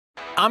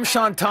I'm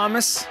Sean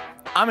Thomas.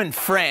 I'm in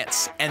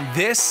France, and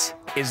this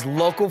is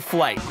Local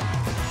Flight.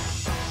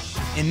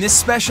 In this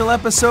special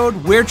episode,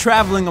 we're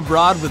traveling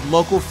abroad with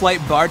Local Flight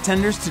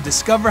bartenders to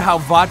discover how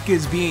vodka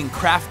is being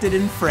crafted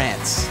in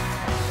France.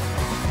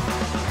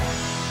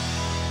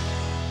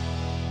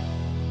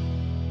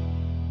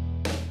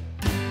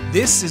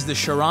 This is the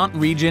Charente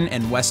region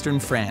in western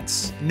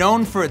France.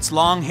 Known for its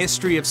long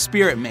history of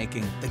spirit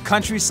making, the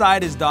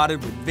countryside is dotted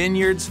with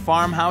vineyards,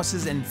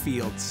 farmhouses, and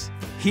fields.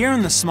 Here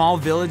in the small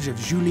village of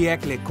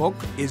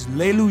Juliec-les-Coques is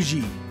Les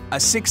Logis, a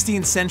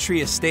 16th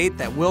century estate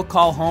that we'll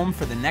call home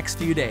for the next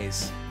few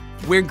days.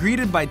 We're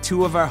greeted by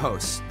two of our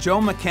hosts, Joe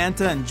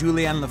McCanta and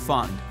Julianne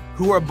Lafond,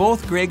 who are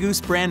both Grey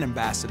Goose brand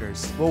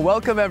ambassadors. Well,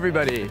 welcome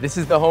everybody. This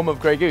is the home of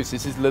Grey Goose.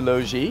 This is Les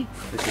Logis.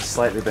 This is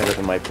slightly better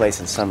than my place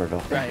in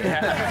Somerville. Right.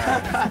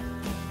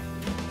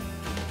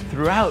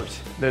 Throughout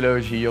Les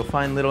Logis, you'll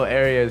find little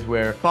areas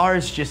where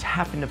bars just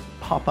happen to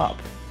pop up.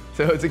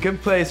 So it's a good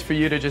place for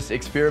you to just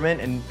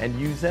experiment and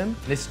use them.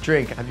 This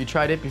drink, have you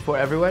tried it before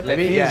everyone?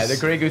 Yeah, the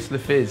Grey Goose Le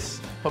Fizz.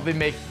 Probably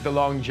make the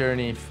long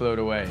journey float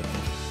away.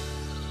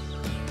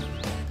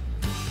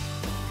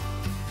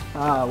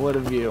 Ah, what a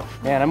view.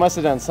 Man, I must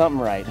have done something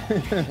right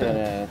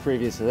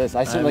previous to this.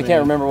 I certainly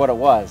can't remember what it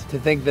was. To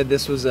think that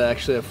this was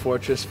actually a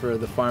fortress for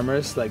the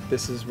farmers, like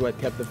this is what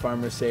kept the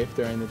farmers safe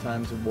during the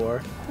times of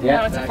war. Yeah,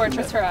 no, it's a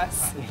fortress for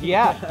us.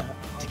 Yeah.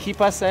 To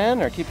keep us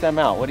in or keep them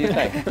out? What do you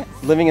think?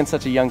 Living in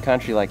such a young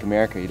country like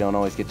America, you don't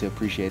always get to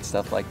appreciate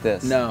stuff like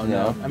this.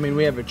 No. I mean,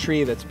 we have a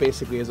tree that's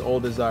basically as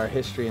old as our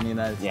history in the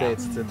United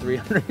States. It's a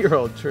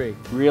 300-year-old tree.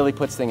 Really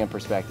puts things in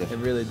perspective. It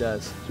really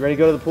does. You ready to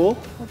go to the pool?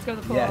 Let's go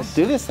to the pool. Yes. Let's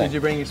do this thing. Did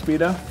you bring your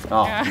Speedo?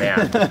 Oh,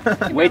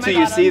 man. Wait till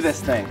you see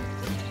this thing.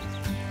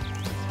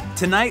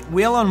 Tonight,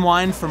 we'll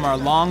unwind from our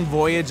long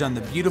voyage on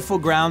the beautiful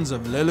grounds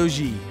of Les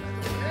Logis.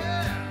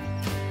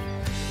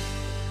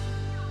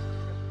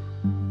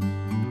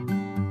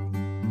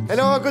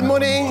 Hello, good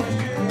morning.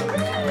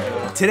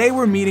 Today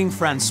we're meeting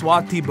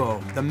Francois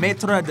Thibault, the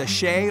maître de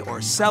chai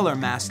or cellar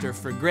master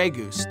for Grey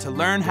Goose, to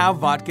learn how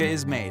vodka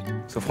is made.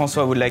 So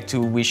François would like to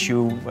wish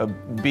you a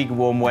big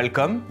warm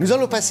welcome. Nous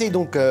allons passer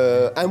donc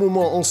un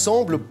moment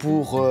ensemble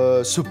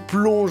pour se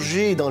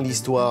plonger dans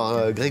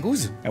l'histoire Grey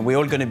Goose. And we're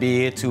all going to be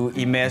here to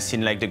immerse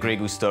in like the Grey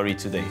Goose story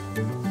today.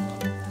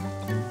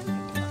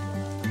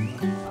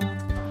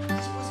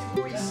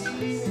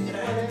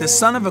 The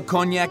son of a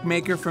cognac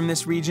maker from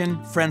this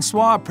region,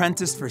 Francois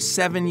apprenticed for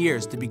 7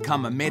 years to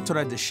become a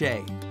maître de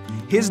chai.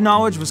 His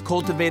knowledge was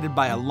cultivated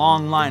by a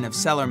long line of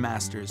cellar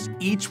masters,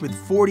 each with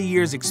 40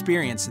 years'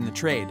 experience in the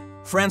trade.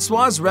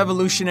 Francois'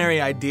 revolutionary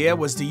idea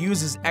was to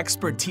use his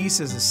expertise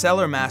as a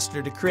cellar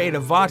master to create a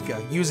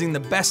vodka using the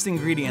best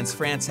ingredients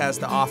France has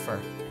to offer,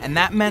 and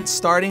that meant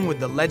starting with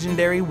the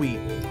legendary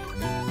wheat.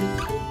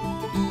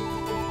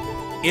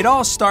 It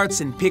all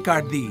starts in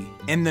Picardy,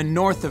 in the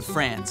north of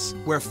France,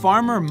 where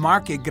farmer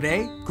Marc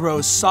Aigret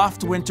grows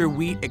soft winter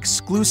wheat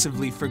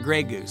exclusively for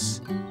Grey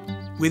Goose.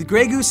 With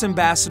Grey Goose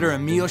ambassador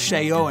Emile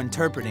Chaillot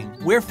interpreting,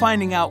 we're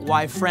finding out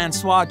why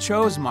Francois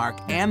chose Marc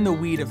and the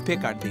wheat of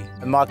Picardy.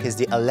 Marc is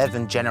the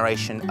 11th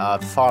generation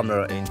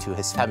farmer into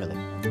his family.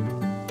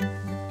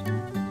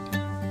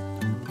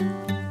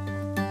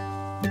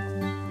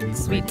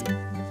 Sweet.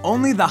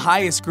 Only the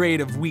highest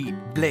grade of wheat,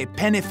 blé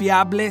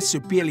pénifiable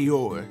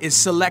supérieur, is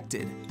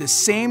selected, the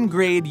same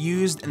grade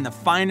used in the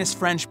finest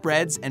French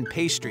breads and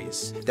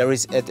pastries. There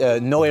is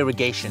no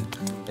irrigation.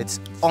 It's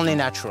only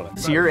natural.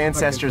 So your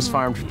ancestors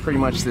farmed pretty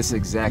much this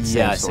exact same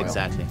Yes, soil.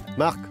 exactly.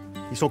 Marc,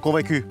 ils sont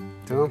convaincus.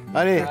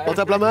 Allez, on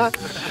tape la main.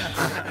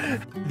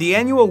 The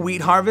annual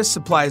wheat harvest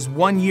supplies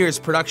 1 year's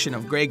production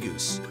of Grey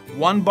Goose.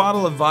 1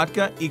 bottle of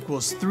vodka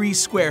equals 3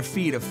 square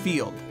feet of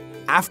field.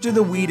 After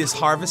the wheat is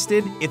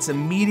harvested, it's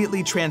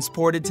immediately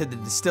transported to the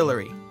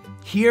distillery.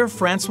 Here,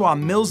 Francois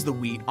mills the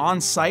wheat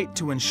on site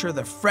to ensure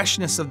the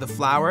freshness of the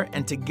flour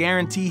and to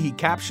guarantee he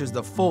captures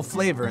the full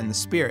flavor in the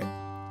spirit.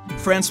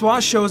 Francois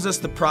shows us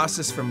the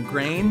process from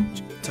grain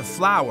to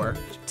flour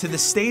to the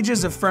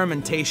stages of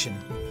fermentation.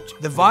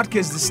 The vodka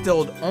is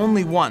distilled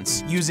only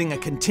once using a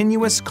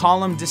continuous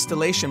column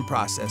distillation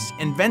process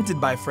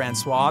invented by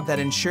Francois that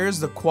ensures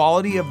the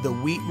quality of the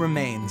wheat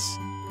remains.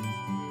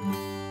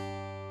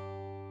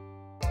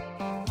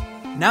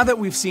 Now that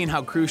we've seen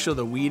how crucial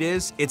the wheat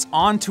is, it's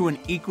on to an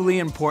equally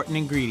important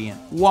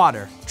ingredient,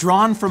 water.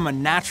 Drawn from a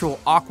natural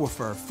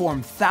aquifer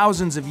formed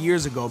thousands of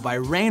years ago by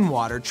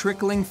rainwater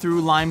trickling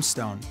through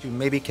limestone. You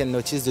maybe can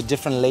notice the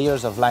different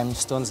layers of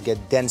limestones get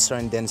denser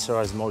and denser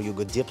as more you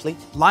go deeply.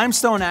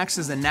 Limestone acts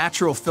as a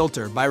natural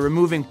filter by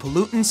removing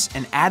pollutants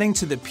and adding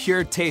to the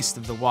pure taste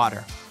of the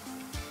water.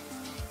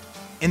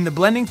 In the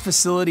blending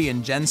facility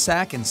in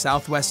Gensac in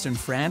southwestern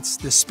France,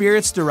 the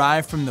spirits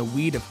derived from the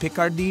wheat of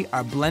Picardy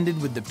are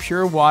blended with the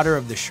pure water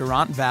of the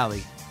Charente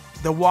Valley.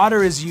 The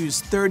water is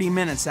used 30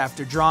 minutes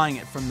after drawing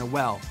it from the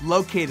well,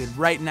 located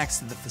right next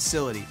to the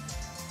facility.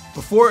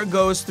 Before it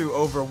goes through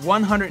over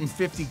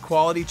 150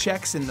 quality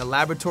checks in the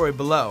laboratory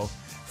below,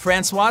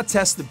 Francois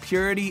tests the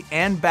purity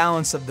and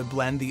balance of the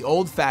blend the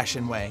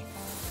old-fashioned way.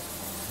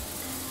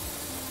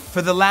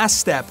 For the last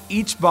step,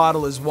 each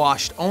bottle is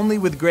washed only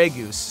with Grey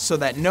Goose so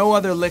that no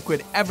other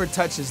liquid ever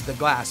touches the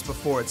glass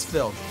before it's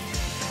filled.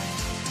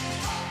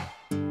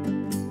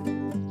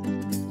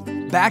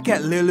 Back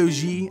at Le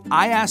Logis,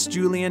 I asked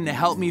Julian to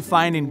help me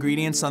find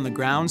ingredients on the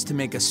grounds to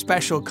make a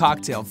special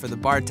cocktail for the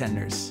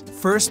bartenders.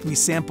 First, we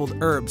sampled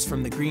herbs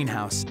from the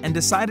greenhouse and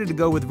decided to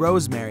go with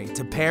rosemary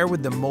to pair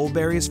with the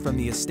mulberries from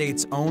the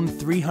estate's own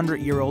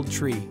 300-year-old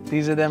tree.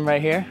 These are them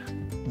right here?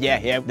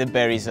 Yeah, the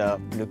berries are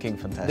looking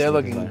fantastic. They're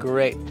looking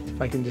great.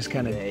 If I can just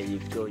kind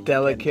of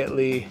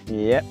delicately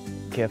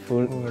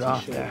Careful. move it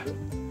off there.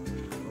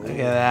 Look at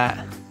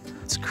that.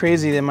 It's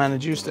crazy the amount of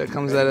juice that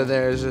comes out of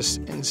there is just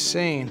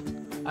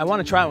insane. I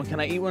want to try one. Can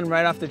I eat one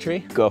right off the tree?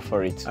 Go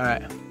for it. All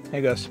right,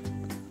 here goes.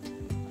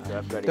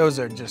 Those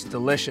are just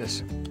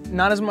delicious.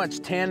 Not as much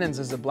tannins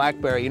as the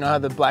blackberry. You know how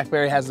the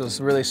blackberry has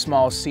those really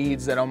small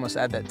seeds that almost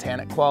add that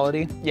tannic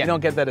quality? Yeah. You don't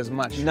get that as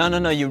much.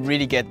 No, you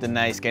really get the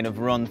nice kind of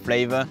round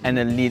flavor and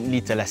a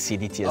little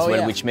acidity as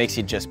well, which makes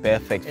it just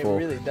perfect for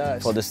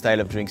the style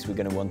of drinks we're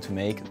gonna want to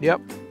make.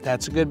 Yep,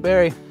 that's a good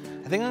berry.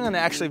 I think I'm gonna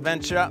actually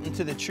venture up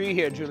into the tree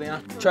here,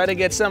 Julian. Try to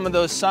get some of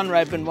those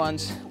sun-ripened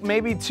ones.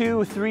 Maybe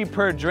 2, 3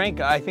 per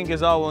drink, I think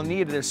is all we'll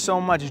need. There's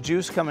so much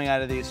juice coming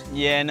out of these.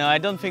 Yeah, no, I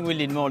don't think we'll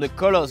need more. The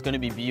color is gonna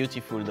be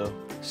beautiful though.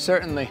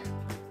 Certainly.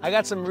 I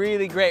got some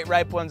really great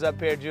ripe ones up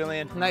here,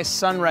 Julian. Nice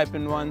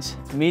sun-ripened ones.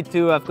 Me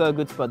too, I've got a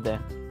good spot there.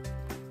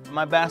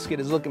 My basket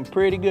is looking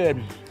pretty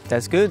good.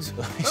 That's good.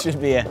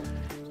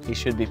 It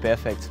should be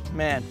perfect.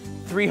 Man,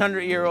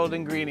 300-year-old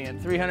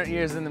ingredient, 300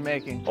 years in the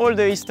making. All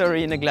the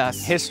history in a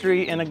glass.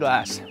 History in a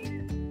glass.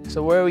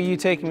 So where are you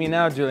taking me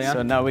now, Julian?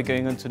 So now we're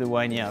going on to the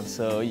vineyard.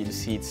 So you'll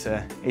see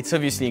it's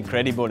obviously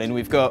incredible, and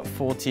we've got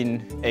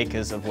 14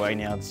 acres of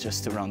vineyards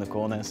just around the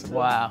corner. So.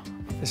 Wow,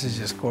 this is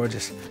just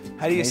gorgeous.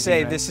 How do you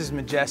say this is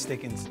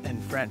majestic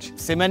in French?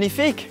 C'est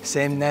magnifique.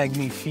 C'est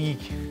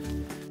magnifique.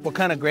 What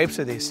kind of grapes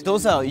are these?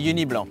 Those are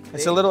Uni Blanc.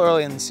 It's a little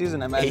early in the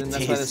season, I imagine.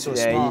 That's why they're so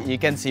small. You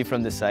can see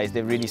from the size,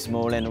 they're really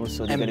small and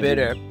also they're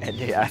bitter. And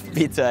they are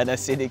bitter and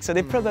acidic, so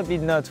they're probably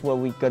not what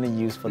we're gonna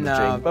use for the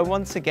drink. But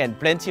once again,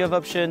 plenty of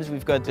options.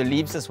 We've got the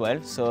leaves as well,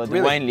 so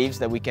the wine leaves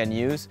that we can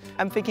use.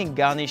 I'm thinking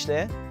garnish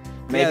there.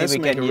 Maybe we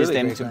can use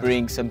them to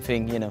bring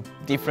something, you know,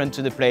 different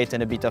to the plate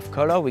and a bit of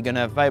color. We're gonna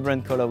have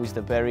vibrant color with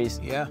the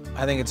berries. Yeah,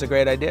 I think it's a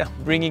great idea.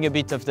 Bringing a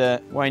bit of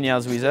the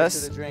vineyards with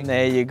us.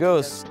 There you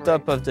go,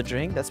 top of the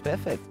drink, that's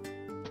perfect.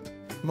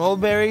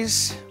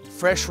 Mulberries,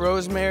 fresh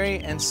rosemary,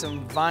 and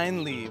some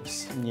vine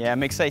leaves. Yeah,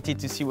 I'm excited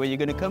to see what you're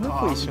gonna come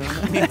up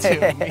with. Me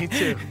too, me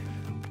too.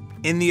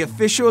 In the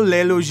official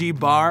Le Logis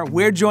bar,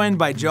 we're joined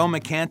by Joe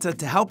McCanta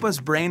to help us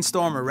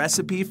brainstorm a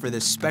recipe for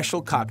this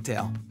special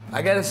cocktail.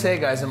 I gotta say,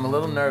 guys, I'm a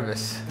little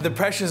nervous. The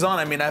pressure's on.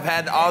 I mean, I've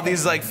had all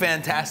these like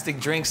fantastic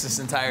drinks this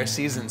entire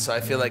season, so I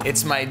feel like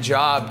it's my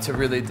job to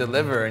really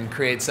deliver and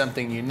create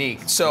something unique.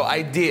 So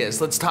ideas,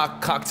 let's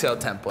talk cocktail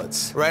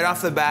templates. Right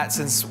off the bat,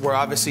 since we're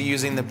obviously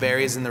using the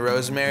berries and the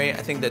rosemary, I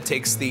think that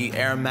takes the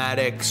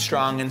aromatic,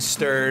 strong and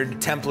stirred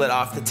template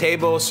off the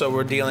table, so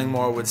we're dealing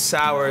more with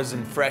sours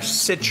and fresh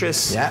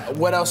citrus. Yeah.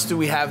 What else do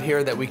we have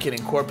here that we can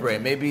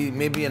incorporate?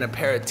 Maybe an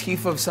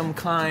aperitif of some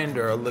kind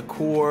or a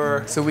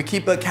liqueur. So we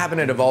keep a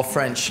cabinet of all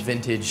French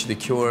vintage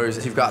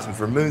liqueurs. You've got some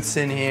vermouths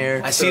in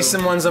here. I see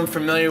some ones I'm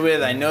familiar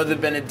with. I know the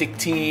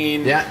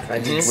Benedictine. Yeah,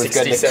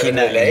 1967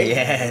 Lillet.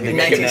 Yeah, the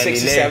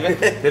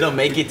 1967. They don't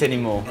make it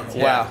anymore.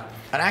 Yeah. Wow.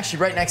 And actually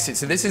right next to it,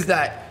 so this is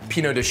that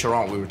Pinot de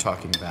Charente we were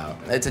talking about.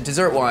 It's a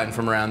dessert wine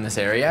from around this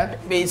area.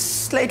 It's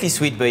slightly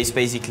sweet, but it's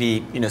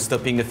basically, you know,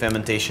 stopping the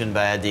fermentation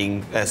by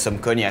adding some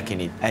cognac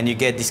in it. And you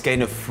get this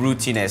kind of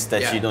fruitiness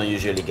that you don't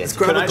usually get.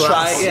 Can I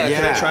try?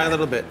 Can I try a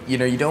little bit? You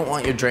know, you don't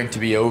want your drink to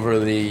be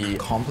overly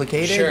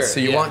complicated. Sure, so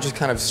you want just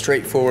kind of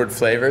straightforward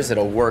flavors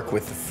that'll work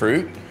with the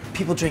fruit.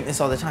 People drink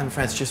this all the time in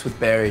France just with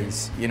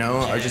berries, you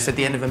know, or just at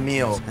the end of a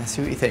meal. Let's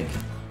see what you think.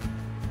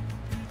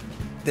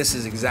 This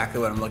is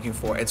exactly what I'm looking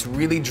for. It's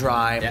really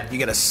dry, you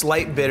get a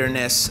slight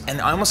bitterness,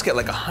 and I almost get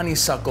like a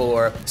honeysuckle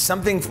or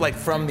something like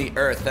from the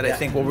earth that I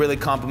think will really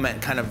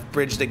complement, kind of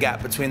bridge the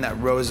gap between that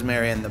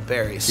rosemary and the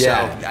berries. So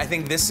I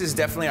think this is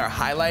definitely our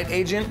highlight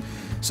agent.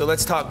 So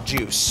let's talk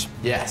juice.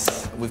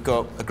 Yes. We've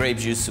got a grape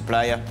juice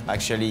supplier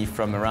actually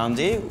from around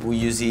here who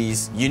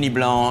uses Uni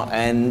Blanc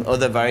and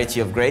other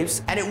variety of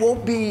grapes. And it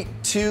won't be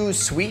too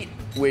sweet,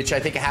 which I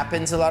think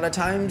happens a lot of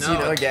times, you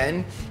know,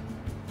 again.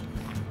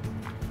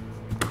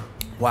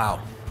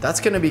 Wow. That's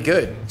gonna be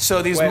good.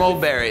 So these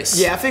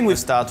mulberries. Yeah, I think we'll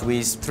start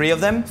with 3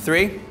 of them.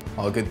 3?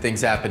 All good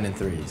things happen in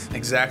 3s.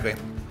 Exactly.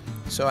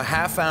 So a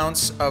 ½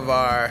 ounce of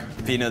our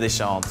Pinot de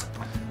Charente.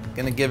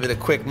 Gonna give it a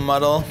quick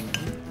muddle.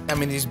 I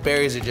mean, these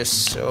berries are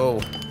just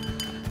so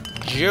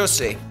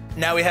juicy.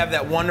 Now we have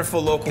that wonderful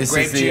local grape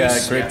juice. This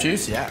is the grape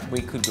juice, yeah.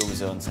 We could go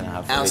with 1.5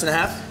 ounces. Ounce and a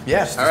half?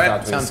 Yeah, all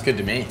right. Sounds good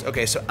to me.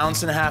 Okay, so 1.5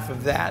 ounces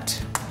of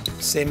that.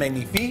 C'est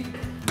magnifique.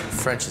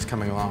 French is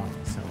coming along,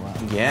 so wow.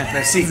 Yeah.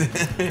 Merci.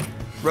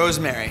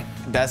 Rosemary.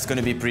 That's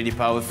gonna be pretty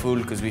powerful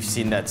because we've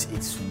seen that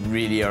it's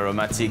really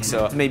aromatic,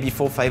 so maybe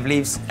 4 or 5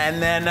 leaves.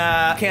 And then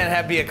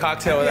can't be a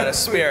cocktail without a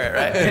spirit,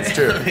 right? It's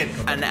true.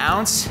 An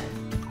ounce.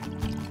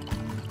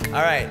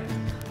 All right.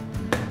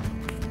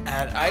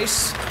 Add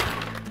ice.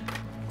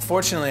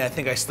 Fortunately, I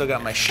think I still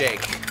got my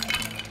shake.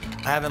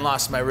 I haven't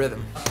lost my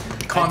rhythm.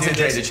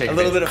 Concentrated shake. A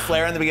little bit of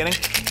flair in the beginning,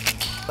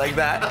 like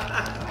that,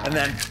 and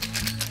then.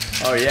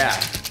 Oh yeah.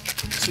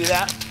 See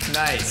that?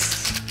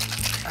 Nice.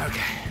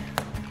 Okay.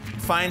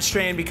 Fine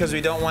strain because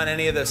we don't want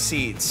any of the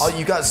seeds. Oh,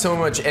 you got so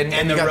much, and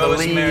And you the got the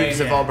rosemary, leaves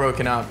have yeah. all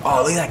broken up.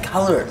 Oh, look at that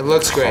color. It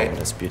looks great. Oh,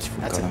 that's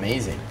beautiful. That's color.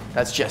 amazing.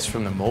 That's just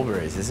from the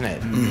mulberries, isn't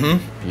it?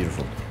 Mm-hmm.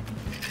 Beautiful.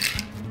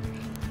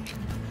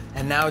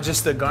 And now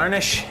just the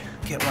garnish.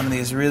 Get one of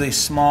these really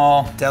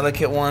small,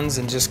 delicate ones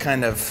and just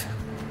kind of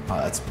Oh,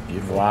 that's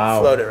beautiful.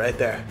 Wow. float it right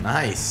there.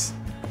 Nice.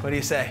 What do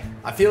you say?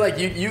 I feel like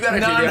you gotta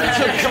do No,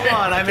 that. come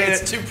on, I made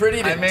It's it. too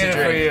pretty to I made it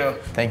drink. for you.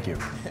 Thank you.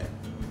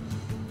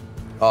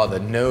 Oh, the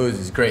nose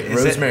is great.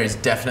 Is it? Rosemary's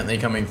definitely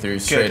coming through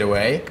straight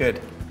away.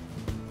 Good.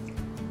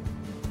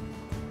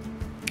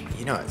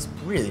 You know, it's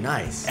really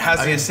nice. How's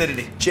I the mean,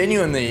 acidity?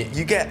 Genuinely,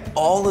 you get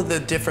all of the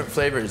different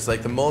flavors.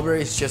 Like the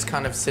mulberry's just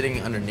kind of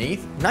sitting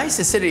underneath. Nice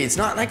acidity. It's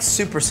not like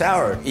super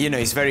sour. You know,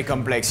 it's very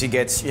complex. You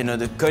get, you know,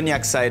 the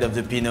cognac side of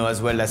the Pinot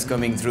as well that's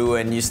coming through,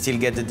 and you still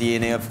get the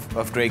DNA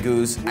of Grey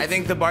Goose. I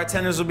think the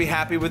bartenders will be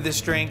happy with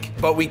this drink,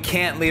 but we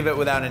can't leave it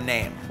without a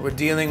name. We're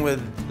dealing with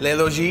Le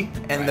Logis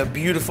and the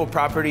beautiful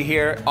property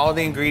here, all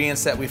the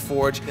ingredients that we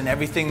forged and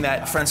everything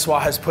that Francois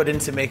has put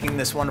into making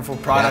this wonderful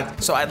product. Yeah.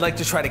 So I'd like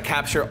to try to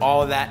capture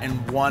all of that in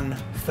one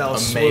fell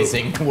swoop.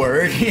 Amazing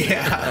word.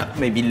 Yeah.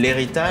 Maybe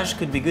l'héritage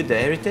could be good, the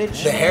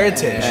heritage. The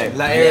heritage. Yeah,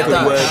 La good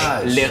heritage.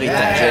 word,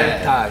 l'héritage.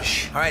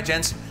 Heritage. All right,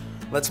 gents.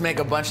 Let's make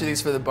a bunch of these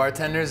for the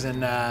bartenders,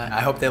 and I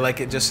hope they like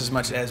it just as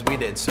much as we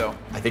did. So,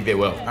 I think they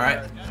will. all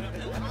right.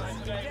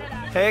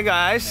 Hey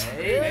guys.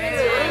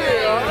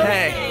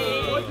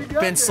 Hey.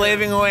 Been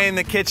slaving away in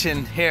the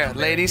kitchen. Here,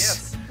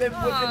 ladies.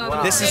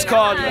 This is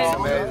called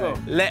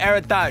Le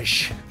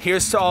Heritage.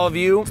 Here's to all of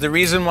you. The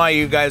reason why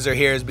you guys are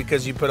here is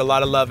because you put a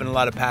lot of love and a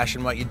lot of passion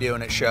in what you do,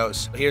 and it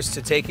shows. Here's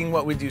to taking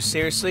what we do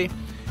seriously,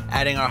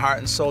 adding our heart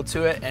and soul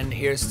to it, and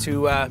here's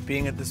to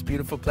being at this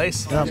beautiful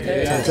place.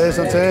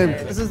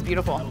 This is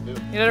beautiful. You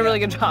did a really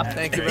good job.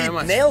 Thank you very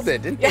much. Nailed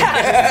it, didn't you?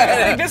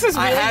 Yeah, this is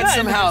really I had good.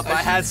 some help. I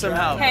had some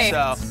help. Hey,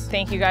 So.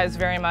 thank you guys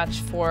very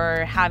much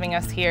for having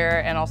us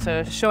here and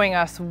also showing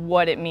us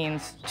what it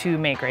means to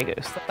make Grey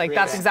Goose. Like,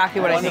 that's exactly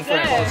what I think it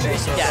is.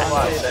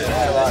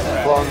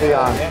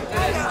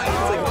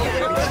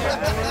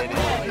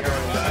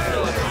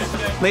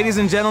 Ladies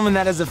and gentlemen,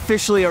 that is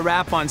officially a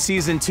wrap on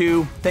season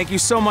 2. Thank you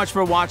so much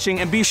for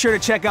watching, and be sure to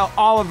check out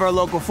all of our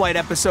local flight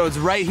episodes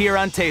right here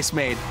on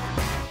Tastemade.